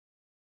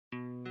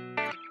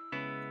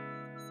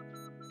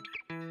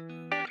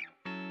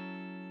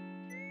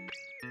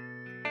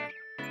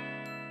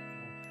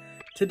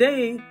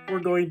Today, we're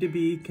going to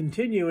be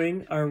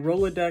continuing our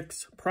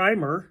Rolodex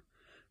primer.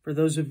 For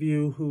those of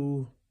you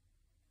who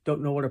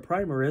don't know what a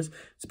primer is,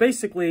 it's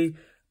basically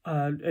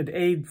an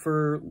aid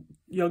for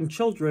young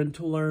children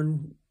to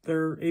learn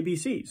their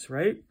ABCs,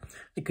 right?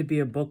 It could be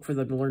a book for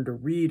them to learn to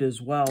read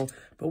as well,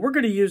 but we're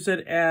going to use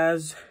it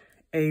as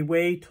a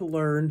way to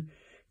learn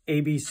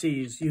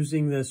ABCs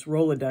using this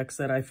Rolodex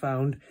that I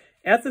found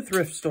at the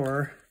thrift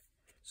store.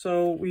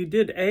 So we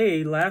did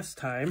A last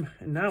time,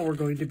 and now we're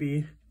going to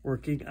be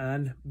working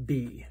on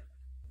B.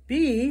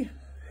 B,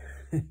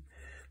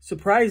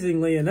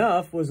 surprisingly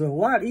enough, was a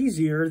lot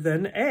easier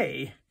than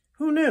A.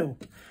 Who knew?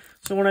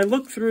 So when I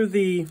look through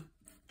the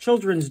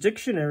children's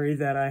dictionary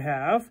that I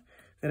have,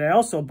 that I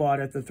also bought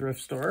at the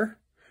thrift store,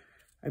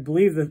 I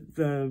believe that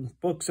the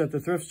books at the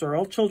thrift store,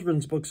 all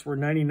children's books were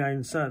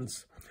 99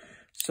 cents.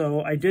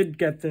 So I did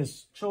get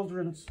this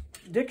children's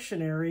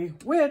dictionary,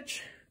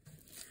 which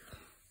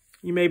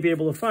you may be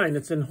able to find.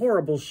 It's in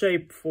horrible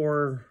shape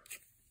for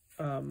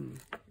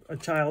a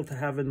child to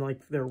have in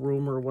like their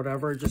room or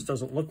whatever. It just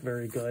doesn't look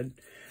very good.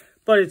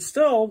 But it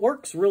still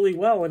works really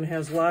well and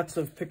has lots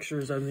of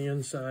pictures on the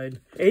inside.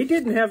 A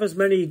didn't have as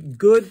many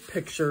good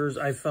pictures,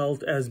 I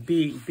felt, as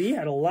B. B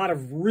had a lot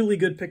of really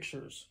good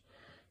pictures.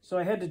 So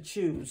I had to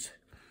choose.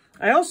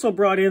 I also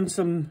brought in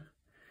some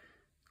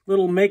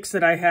little makes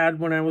that I had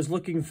when I was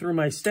looking through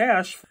my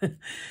stash.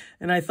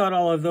 And I thought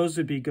all of those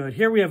would be good.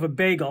 Here we have a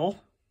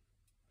bagel,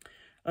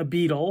 a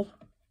beetle,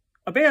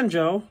 a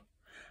banjo,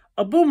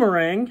 a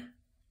boomerang,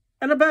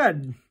 and a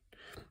bed.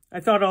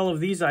 I thought all of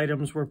these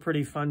items were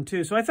pretty fun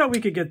too. So I thought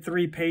we could get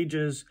 3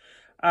 pages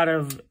out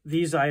of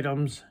these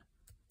items.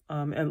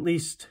 At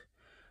least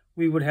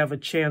we would have a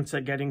chance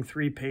at getting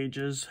 3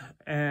 pages.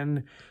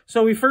 And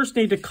so we first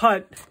need to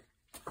cut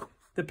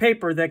the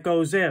paper that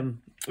goes in.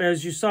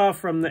 As you saw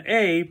from the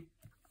A,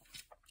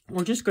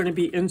 we're just going to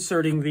be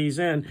inserting these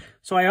in.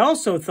 So I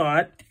also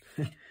thought,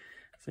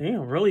 see,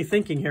 I'm really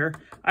thinking here,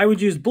 I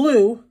would use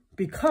blue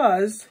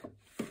because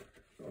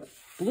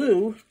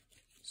blue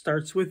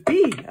starts with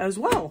B as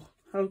well.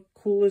 How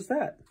cool is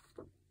that?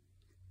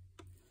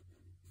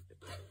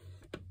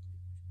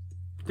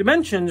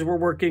 Dimensions we're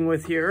working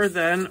with here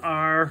then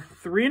are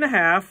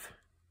 3.5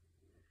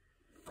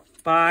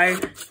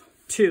 by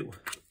 2.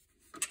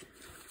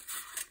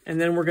 And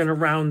then we're going to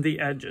round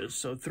the edges.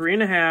 So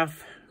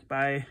 3.5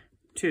 by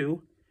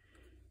 2.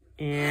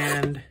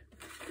 And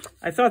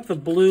I thought the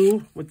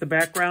blue with the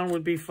background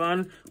would be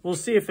fun. We'll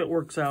see if it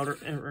works out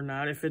or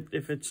not. If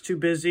it's too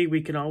busy,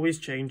 we can always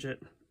change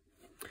it.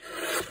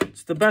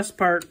 It's the best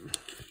part.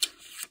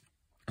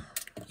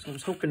 So I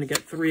was hoping to get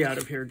 3 out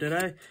of here. Did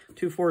I?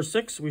 2, 4,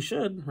 6. We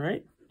should,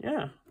 right?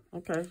 Yeah.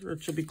 Okay. Or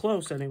it should be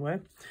close anyway.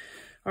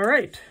 All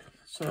right.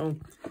 So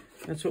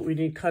that's what we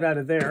need cut out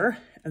of there.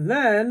 And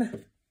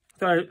then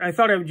I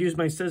thought I would use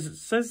my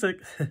Sizzix,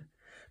 if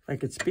I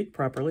could speak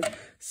properly,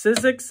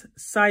 Sizzix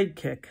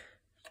Sidekick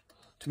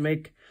to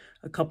make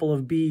a couple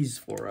of B's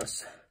for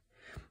us.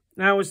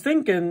 Now I was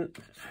thinking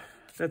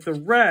that the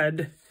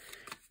red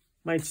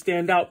might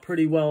stand out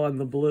pretty well on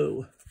the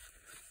blue.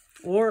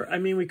 Or, I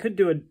mean, we could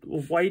do a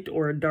white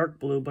or a dark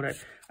blue, but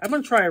I'm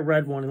going to try a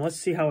red one and let's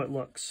see how it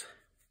looks.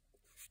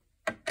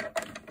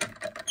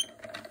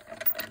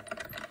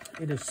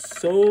 It is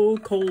so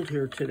cold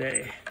here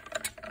today.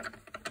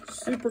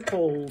 Super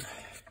cold.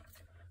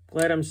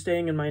 Glad I'm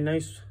staying in my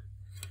nice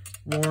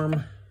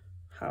warm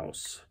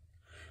house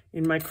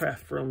in my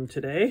craft room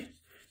today,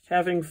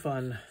 having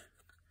fun.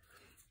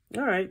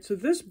 All right, so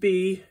this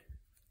B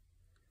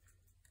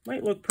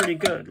might look pretty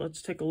good.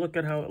 Let's take a look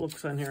at how it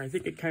looks on here. I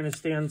think it kind of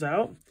stands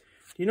out.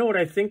 You know what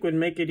I think would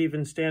make it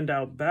even stand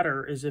out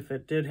better is if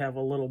it did have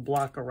a little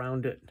block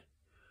around it,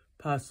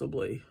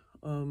 possibly.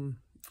 A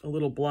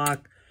little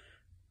block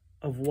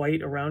of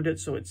white around it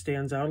so it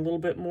stands out a little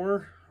bit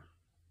more.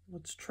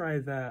 Let's try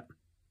that.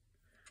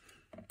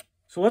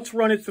 So let's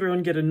run it through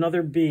and get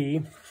another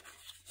B.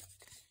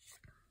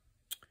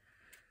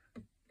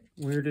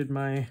 Where did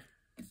my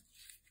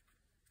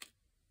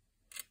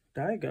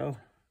die go?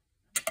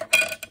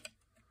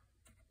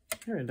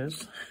 Here it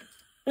is.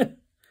 Okay.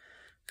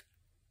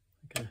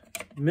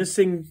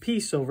 Missing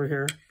piece over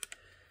here.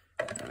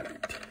 All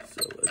right.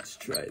 So let's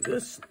try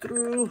this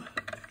through.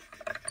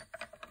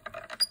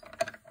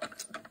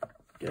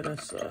 Get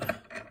us a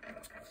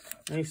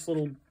nice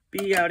little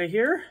B out of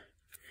here.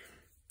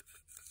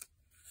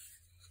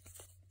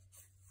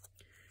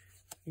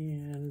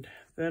 And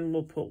then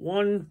we'll put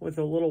one with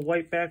a little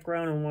white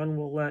background and one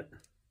we'll let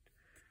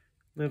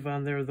live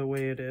on there the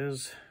way it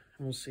is.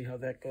 And we'll see how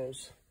that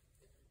goes.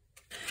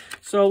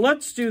 So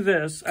let's do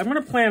this. I'm going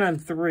to plan on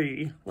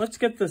 3. Let's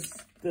get the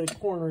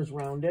corners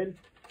rounded.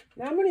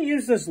 Now I'm going to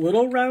use this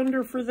little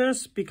rounder for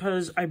this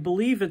because I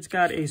believe it's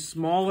got a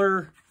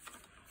smaller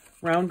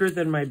rounder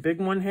than my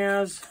big one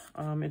has.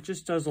 It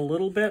just does a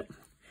little bit.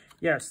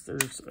 Yes,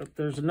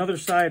 there's another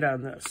side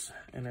on this.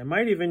 And I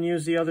might even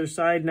use the other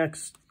side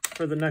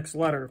for the next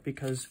letter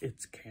because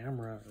it's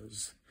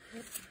cameras.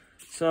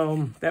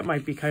 So that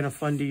might be kind of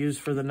fun to use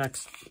for the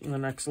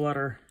next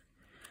letter.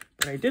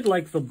 But I did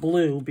like the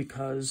blue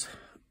because,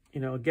 you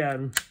know,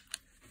 again,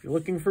 If you're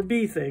looking for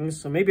B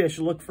things, so maybe I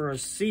should look for a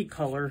C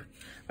color.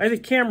 I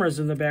think cameras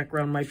in the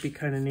background might be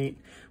kind of neat.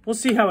 We'll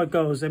see how it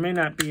goes. It may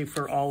not be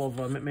for all of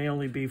them. It may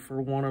only be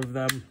for one of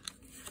them.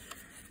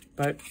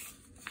 But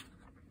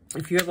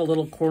if you have a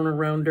little corner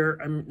rounder,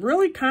 I'm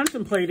really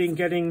contemplating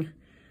getting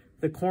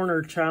the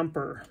corner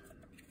chomper.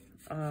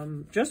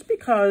 Just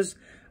because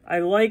I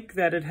like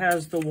that it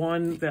has the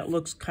one that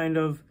looks kind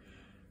of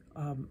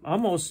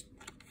almost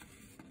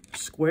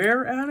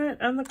square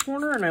on the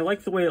corner, and I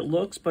like the way it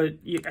looks, but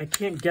I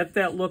can't get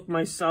that look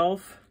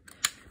myself.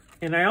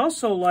 And I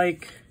also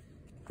like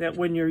that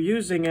when you're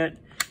using it,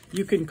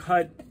 you can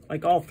cut,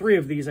 like all three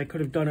of these I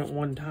could have done at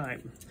one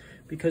time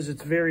because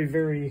it's very,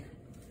 very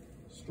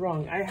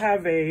strong. I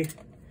have the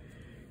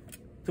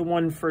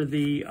one for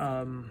the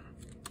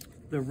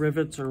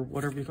rivets or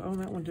whatever. Oh,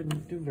 that one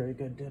didn't do very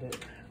good, did it?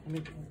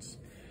 Let's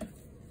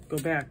go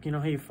back. You know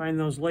how you find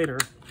those later.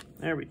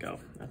 There we go.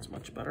 That's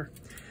much better.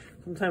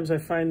 Sometimes I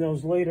find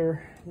those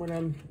later when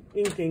I'm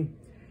inking.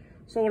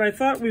 So what I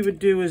thought we would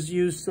do is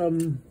use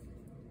some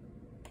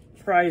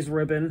prize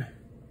ribbon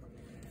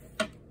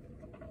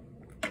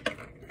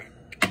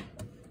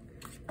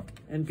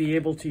and be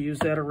able to use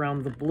that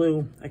around the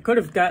blue. I could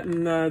have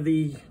gotten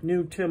the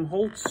new Tim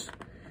Holtz.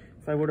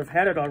 If I would have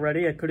had it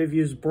already, I could have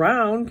used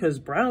brown, because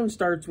brown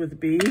starts with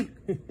B.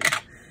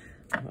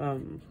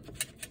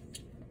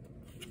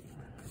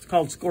 It's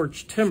called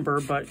Scorched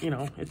Timber, but, you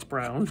know, it's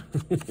brown.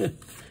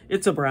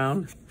 It's a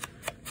brown.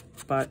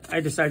 But I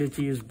decided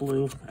to use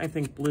blue. I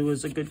think blue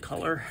is a good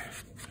color.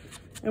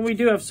 And we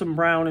do have some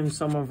brown in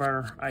some of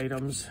our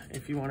items,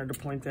 if you wanted to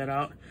point that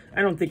out.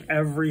 I don't think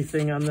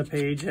everything on the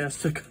page has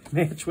to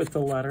match with the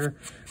letter,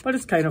 but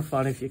it's kind of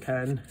fun if you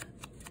can.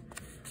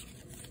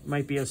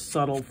 Might be a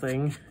subtle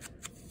thing.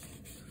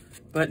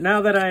 But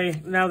now that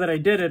I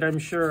did it, I'm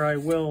sure I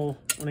will,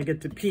 when I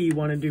get to P,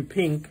 want to do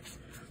pink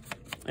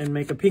and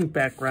make a pink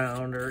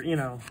background, or, you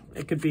know,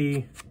 it could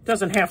be,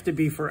 doesn't have to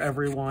be for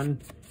everyone.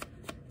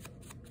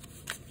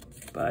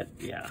 But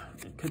yeah,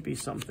 it could be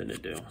something to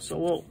do.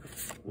 So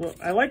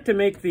I like to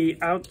make the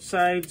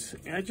outsides.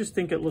 I just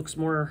think it looks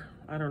more,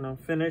 I don't know,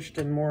 finished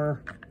and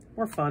more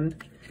fun.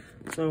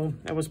 So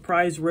that was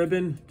prize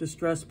ribbon,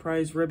 distress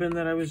prize ribbon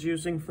that I was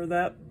using for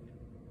that.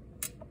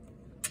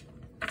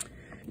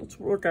 Let's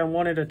work on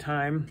one at a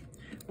time.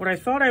 What I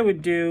thought I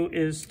would do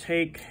is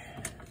take,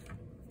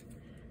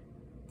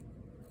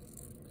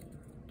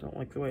 don't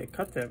like the way I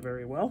cut that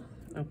very well.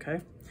 Okay.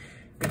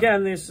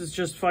 Again, this is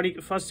just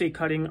fussy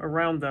cutting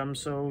around them,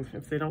 so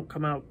if they don't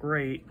come out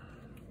great,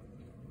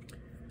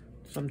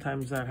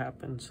 sometimes that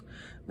happens.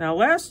 Now,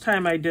 last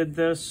time I did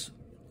this,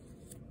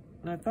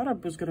 and I thought I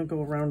was going to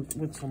go around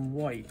with some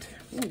white.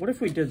 Ooh, what if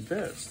we did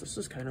this? This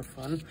is kind of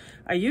fun.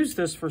 I used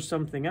this for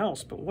something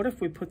else, but what if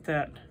we put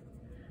that...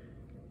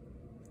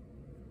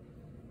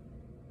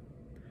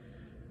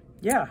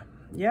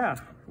 Yeah,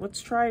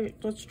 let's try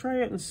it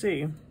and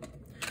see. I'm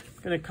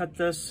gonna cut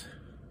this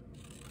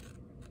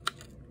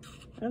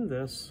and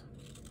this.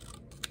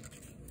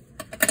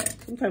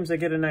 Sometimes I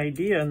get an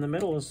idea in the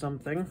middle of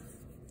something.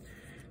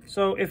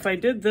 So if I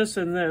did this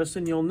and this,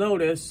 and you'll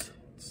notice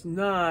it's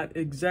not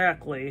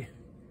exactly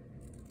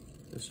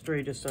the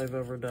straightest I've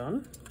ever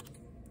done.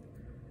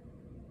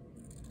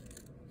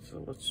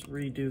 So let's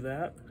redo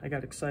that. I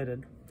got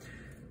excited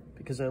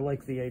because I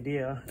like the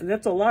idea. And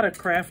that's a lot of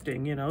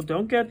crafting, you know.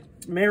 Don't get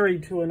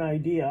married to an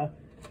idea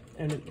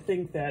and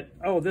think that,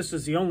 oh, this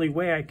is the only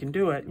way I can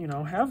do it. You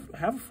know,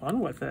 have fun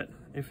with it.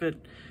 If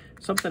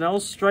something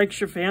else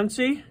strikes your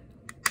fancy,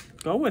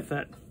 go with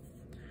it.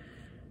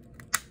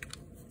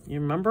 You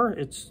remember,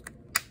 it's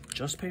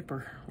just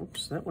paper.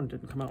 Oops, that one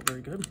didn't come out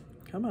very good.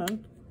 Come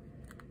on.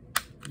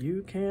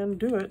 You can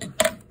do it.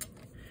 That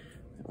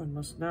one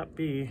must not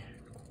be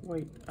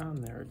quite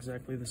on there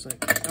exactly the same.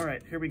 All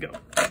right, here we go.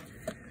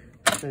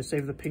 Should I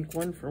save the pink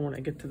one for when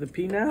I get to the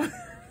P now?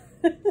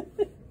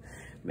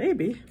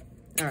 Maybe.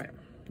 All right,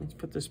 let's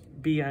put this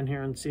B on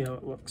here and see how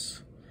it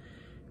looks.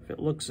 If it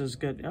looks as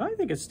good. I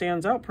think it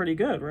stands out pretty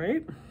good,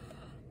 right?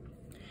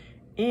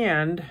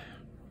 And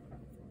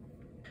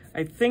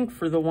I think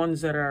for the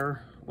ones that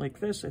are like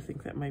this, I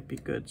think that might be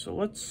good. So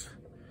let's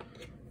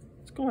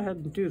go ahead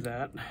and do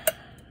that.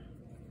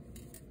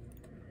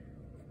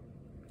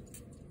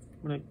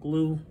 I'm gonna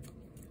glue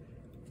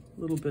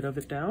a little bit of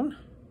it down.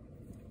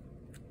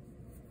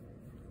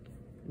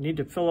 I need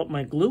to fill up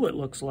my glue, it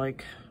looks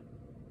like.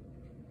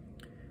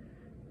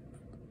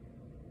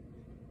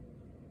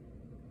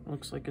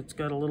 Looks like it's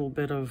got a little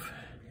bit of,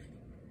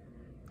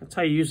 that's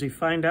how you usually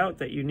find out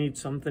that you need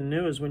something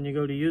new, is when you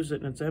go to use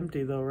it and it's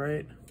empty though,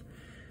 right?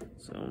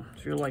 So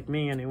if you're like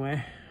me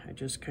anyway, I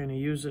just kind of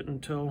use it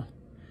until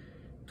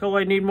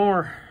I need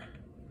more.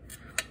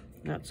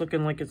 That's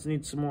looking like it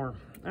needs some more.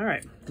 All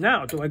right,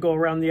 now do I go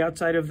around the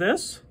outside of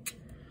this?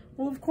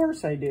 Well, of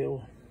course I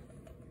do.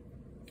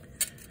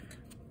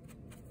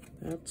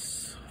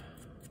 That's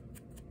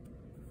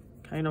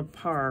kind of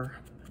par.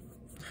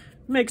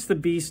 Makes the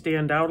B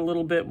stand out a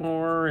little bit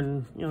more,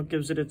 and, you know,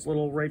 gives it its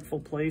little rightful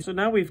place. So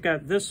now we've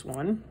got this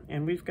one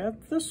and we've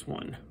got this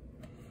one.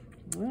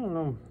 I don't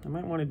know. I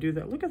might want to do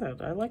that. Look at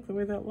that. I like the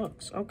way that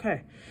looks.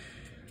 Okay.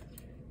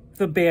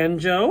 The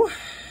banjo,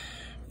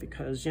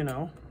 because, you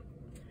know,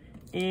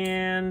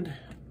 and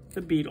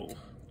the beetle.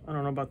 I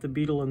don't know about the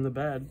beetle in the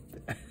bed.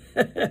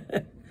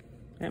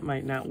 That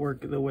might not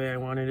work the way I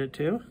wanted it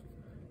to,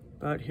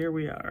 but here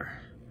we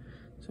are.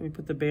 So we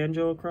put the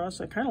banjo across.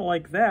 I kind of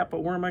like that,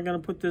 but where am I going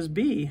to put this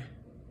bee?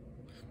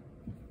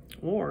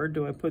 Or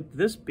do I put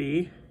this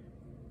bee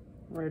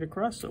right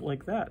across it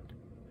like that?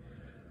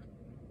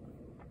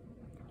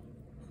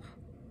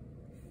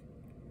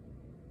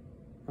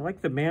 I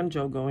like the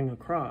banjo going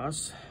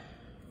across.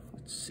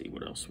 Let's see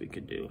what else we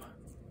could do.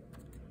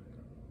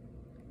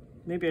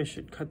 Maybe I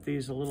should cut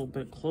these a little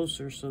bit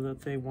closer so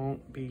that they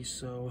won't be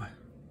so...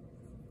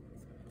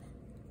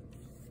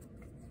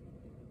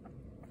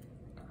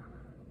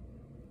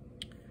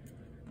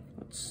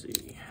 Let's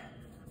see.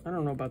 I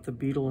don't know about the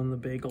beetle and the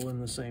bagel in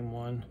the same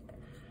one.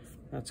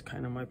 That's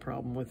kind of my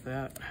problem with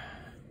that.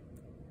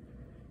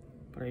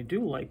 But I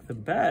do like the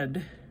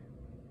bed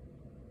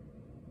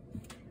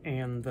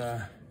and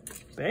the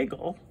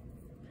bagel.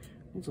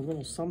 There's a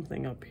little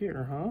something up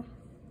here, huh?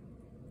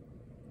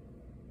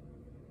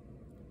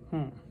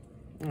 All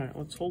right,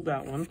 let's hold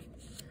that one.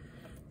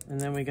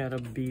 And then we got a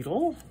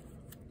beetle,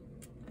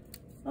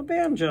 a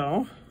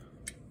banjo,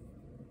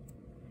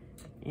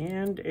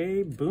 and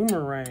a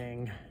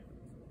boomerang.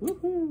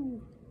 Woohoo!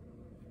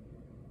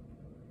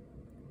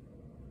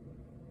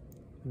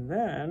 And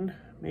then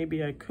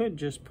maybe I could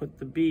just put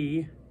the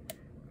bee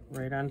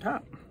right on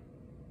top.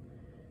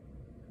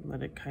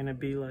 Let it kind of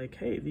be like,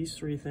 hey, these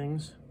three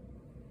things.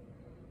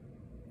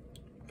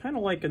 Kind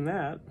of liking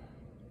that.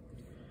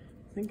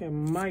 I think I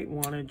might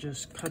want to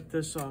just cut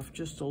this off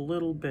just a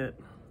little bit.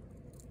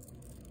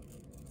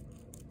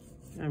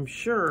 I'm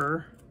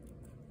sure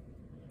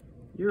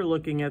you're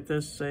looking at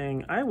this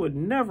saying, I would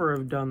never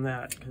have done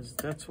that, because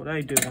that's what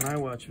I do when I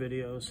watch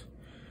videos.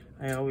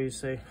 I always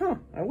say,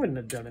 I wouldn't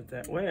have done it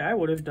that way. I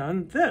would have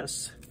done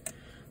this.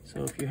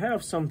 So if you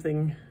have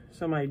something,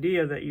 some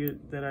idea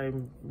that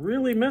I'm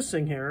really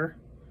missing here,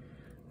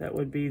 that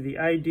would be the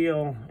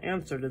ideal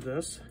answer to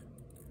this,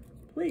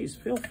 please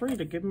feel free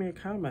to give me a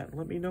comment.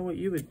 Let me know what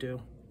you would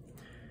do.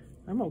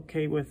 I'm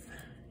okay with,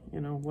 you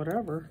know,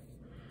 whatever.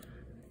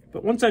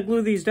 But once I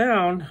glue these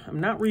down, I'm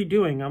not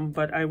redoing them,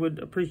 but I would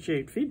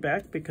appreciate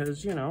feedback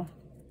because, you know,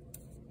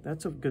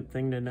 that's a good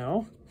thing to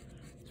know.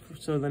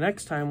 So the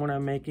next time when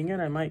I'm making it,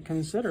 I might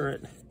consider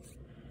it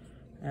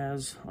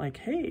as like,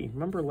 hey,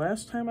 remember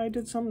last time I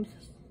did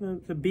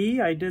the bee,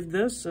 I did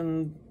this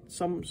and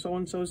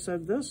so-and-so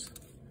said this.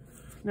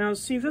 Now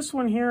see this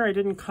one here, I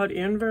didn't cut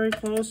in very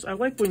close. I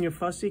like when you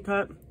fussy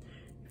cut,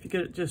 if you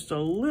get just a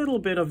little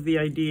bit of the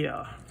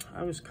idea.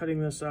 I was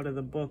cutting this out of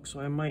the book, so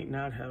I might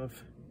not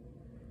have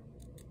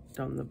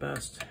done the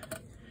best,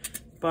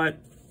 but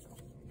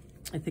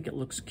I think it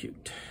looks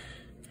cute.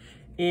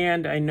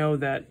 And I know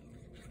that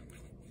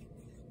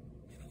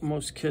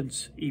most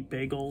kids eat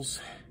bagels,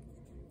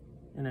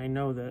 and I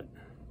know that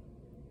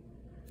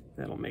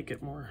that'll make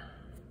it more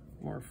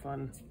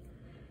fun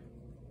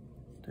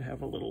to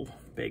have a little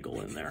bagel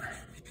in there.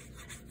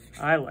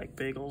 I like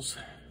bagels.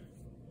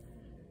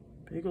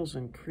 Bagels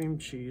and cream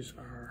cheese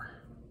are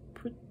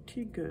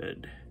pretty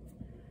good.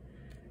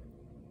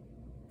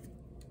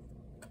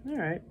 All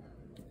right,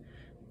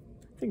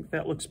 I think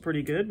that looks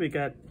pretty good. We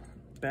got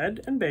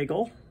bed and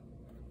bagel.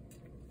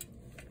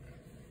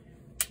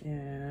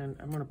 And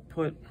I'm gonna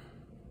put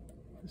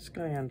this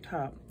guy on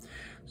top.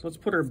 So let's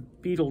put our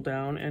beetle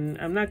down, and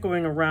I'm not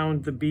going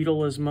around the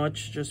beetle as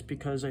much just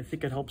because I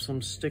think it helps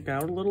them stick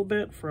out a little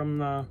bit from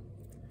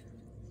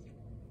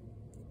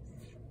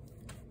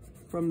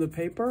the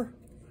paper.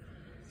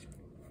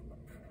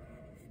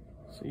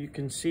 So you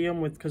can see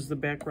them because the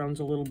background's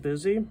a little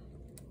busy.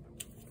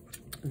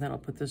 And then I'll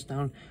put this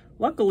down.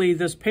 Luckily,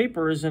 this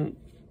paper isn't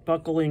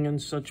buckling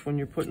and such when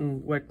you're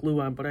putting wet glue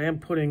on, but I am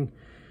putting,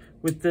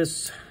 with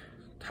this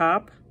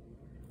top,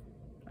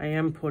 I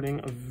am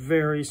putting a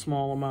very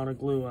small amount of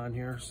glue on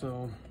here.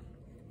 So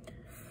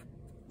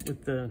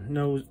with the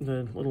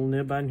little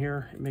nib on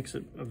here, it makes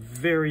it a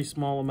very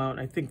small amount.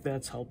 I think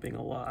that's helping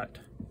a lot.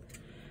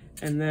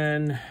 And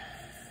then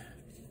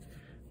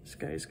this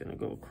guy's gonna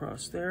go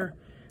across there.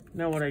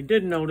 Now what I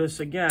did notice,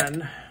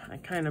 again, I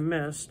kind of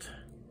missed,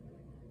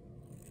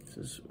 this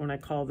is when I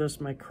call this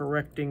my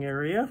correcting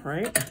area,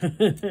 right?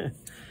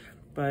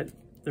 But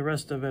the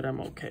rest of it I'm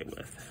okay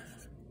with.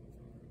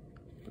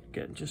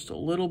 Again, just a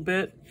little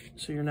bit,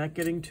 so you're not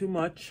getting too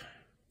much.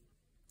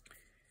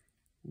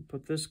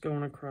 Put this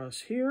going across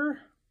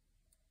here,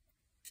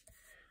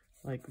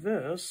 like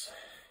this.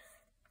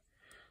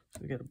 So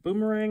we got a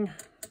boomerang.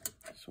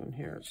 This one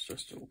here, it's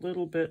just a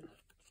little bit.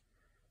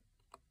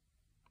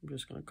 I'm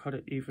just gonna cut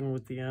it even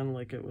with the end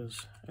like it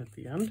was at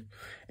the end.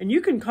 And you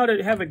can cut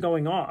it, have it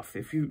going off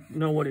if you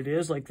know what it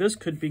is. Like this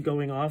could be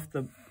going off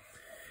but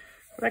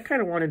I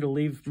kind of wanted to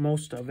leave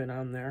most of it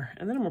on there.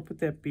 And then I'm gonna put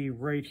that bee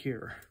right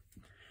here.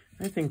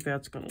 I think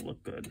that's gonna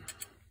look good.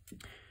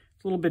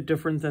 It's a little bit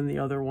different than the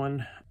other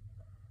one.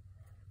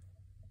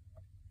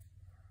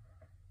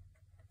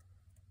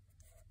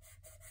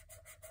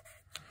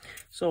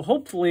 So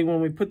hopefully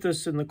when we put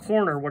this in the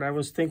corner, what I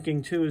was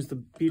thinking too is the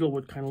beetle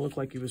would kind of look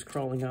like he was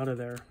crawling out of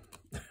there.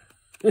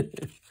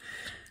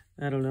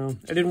 I don't know.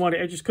 I didn't want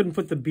to, I just couldn't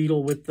put the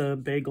beetle with the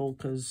bagel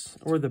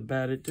or the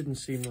bed. It didn't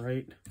seem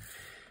right.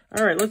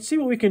 All right, let's see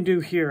what we can do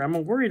here.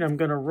 I'm worried I'm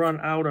going to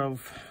run out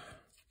of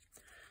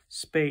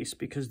space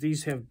because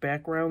these have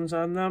backgrounds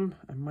on them.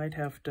 I might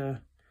have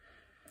to,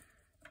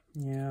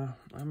 yeah,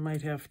 I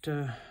might have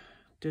to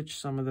ditch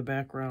some of the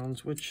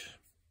backgrounds, which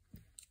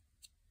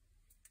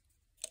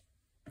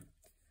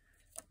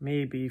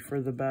may be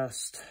for the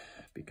best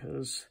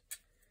because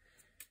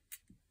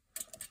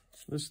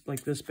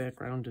this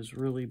background is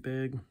really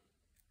big.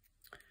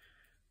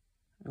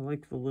 I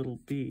like the little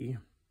bee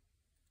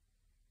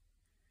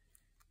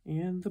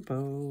and the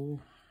bow.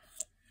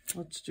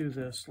 Let's do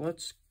this.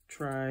 Let's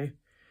try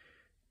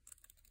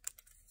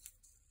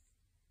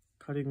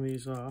cutting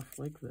these off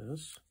like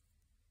this.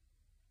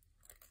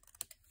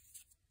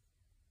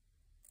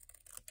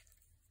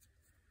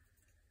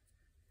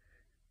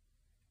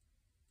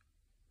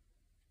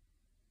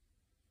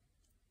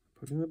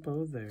 Putting the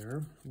bow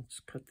there.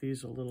 Let's cut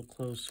these a little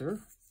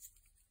closer.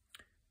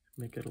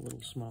 Make it a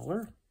little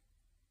smaller.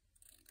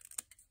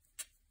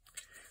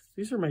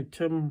 These are my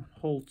Tim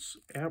Holtz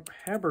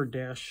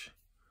Haberdash,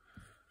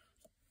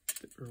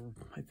 or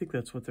I think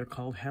that's what they're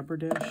called,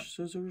 Haberdash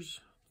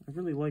scissors. I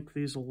really like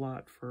these a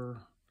lot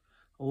for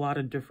a lot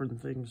of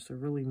different things. They're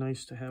really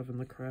nice to have in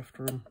the craft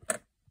room.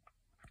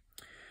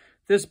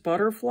 This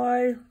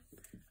butterfly,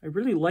 I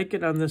really like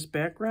it on this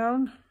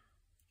background.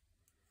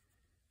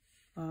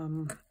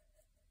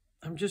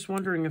 I'm just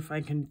wondering if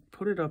I can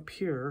put it up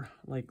here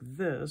like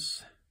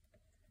this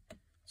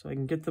so I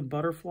can get the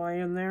butterfly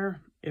in there.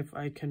 If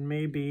I can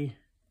maybe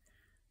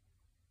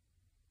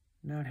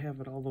not have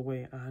it all the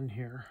way on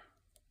here.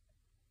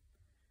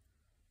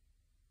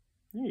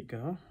 There you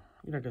go.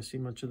 You're not going to see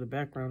much of the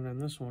background on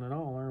this one at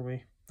all, are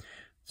we?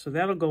 So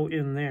that'll go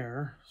in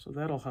there. So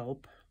that'll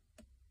help.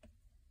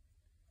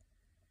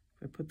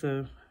 If I put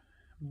a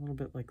little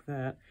bit like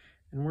that.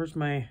 And where's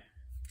my...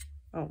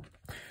 Oh,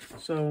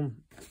 so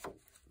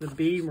the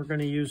bee we're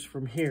going to use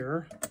from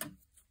here,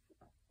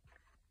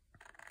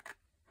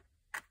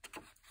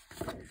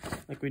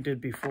 like we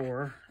did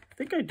before. I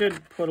think I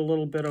did put a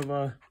little bit of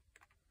a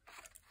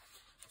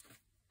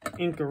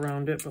ink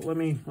around it, but let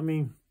me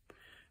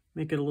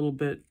make it a little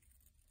bit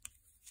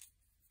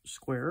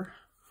square.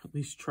 At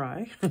least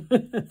try.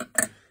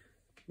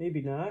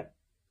 Maybe not.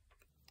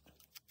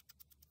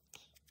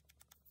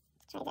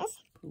 Try this.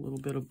 Put a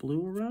little bit of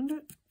blue around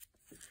it.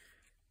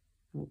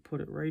 We'll put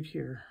it right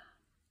here.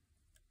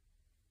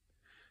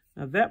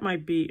 Now that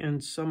might be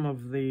in some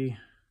of the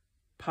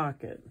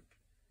pocket,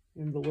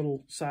 in the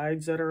little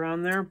sides that are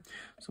on there.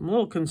 So I'm a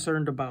little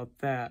concerned about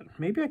that.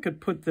 Maybe I could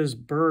put this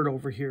bird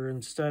over here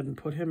instead and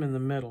put him in the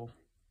middle,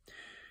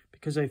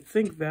 because I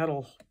think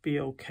that'll be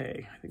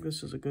okay. I think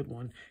this is a good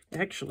one.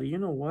 Actually, you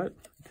know what?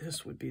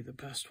 This would be the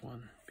best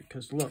one,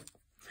 because look,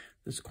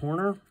 this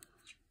corner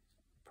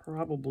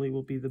probably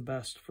will be the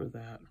best for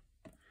that.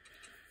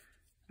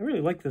 I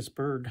really like this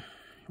bird.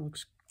 It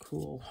looks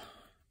cool.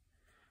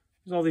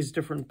 There's all these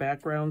different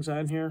backgrounds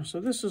on here. So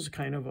this is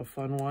kind of a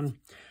fun one.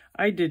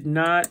 I did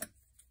not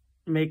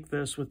make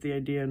this with the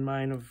idea in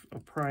mind of a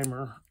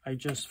primer. I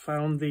just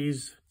found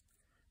these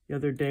the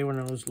other day when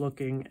I was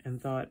looking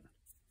and thought,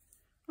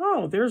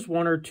 oh, there's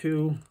one or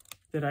two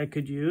that I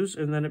could use.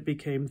 And then it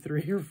became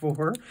 3 or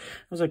 4. I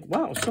was like,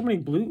 wow, so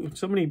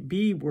many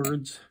bee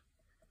words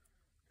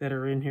that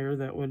are in here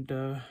that would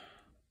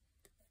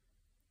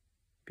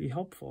be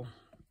helpful.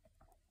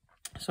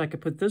 So I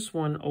could put this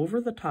one over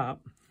the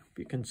top, if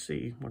you can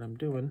see what I'm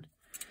doing,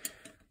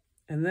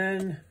 and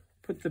then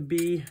put the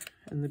bee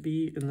in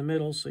the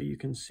middle so you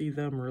can see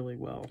them really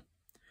well.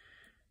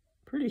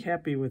 Pretty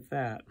happy with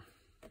that.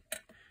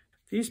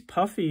 These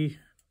puffy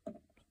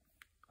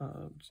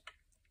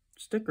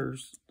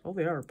stickers, oh,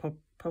 they are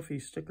puffy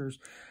stickers.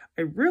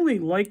 I really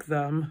like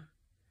them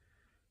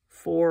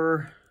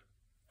for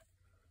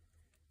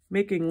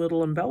making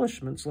little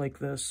embellishments like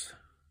this.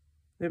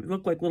 They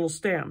look like little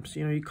stamps.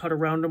 You know, you cut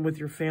around them with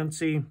your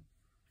fancy.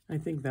 I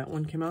think that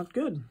one came out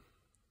good.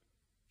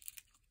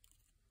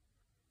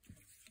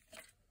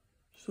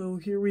 So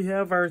here we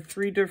have our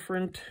 3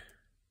 different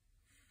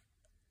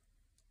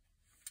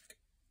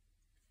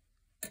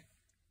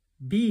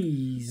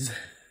bees.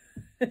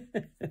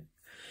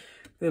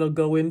 That'll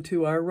go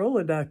into our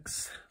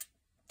Rolodex.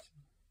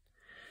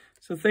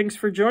 So thanks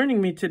for joining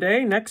me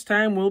today. Next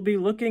time we'll be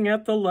looking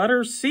at the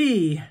letter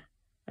C.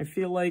 I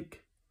feel like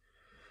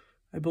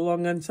I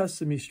belong on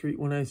Sesame Street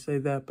when I say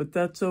that, but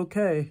that's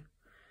okay,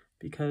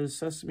 because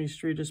Sesame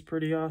Street is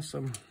pretty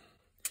awesome.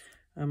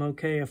 I'm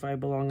okay if I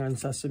belong on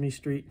Sesame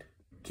Street.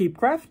 Keep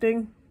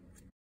crafting.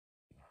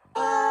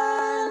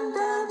 And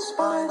dance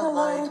by the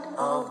light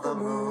of the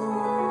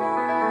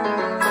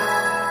moon.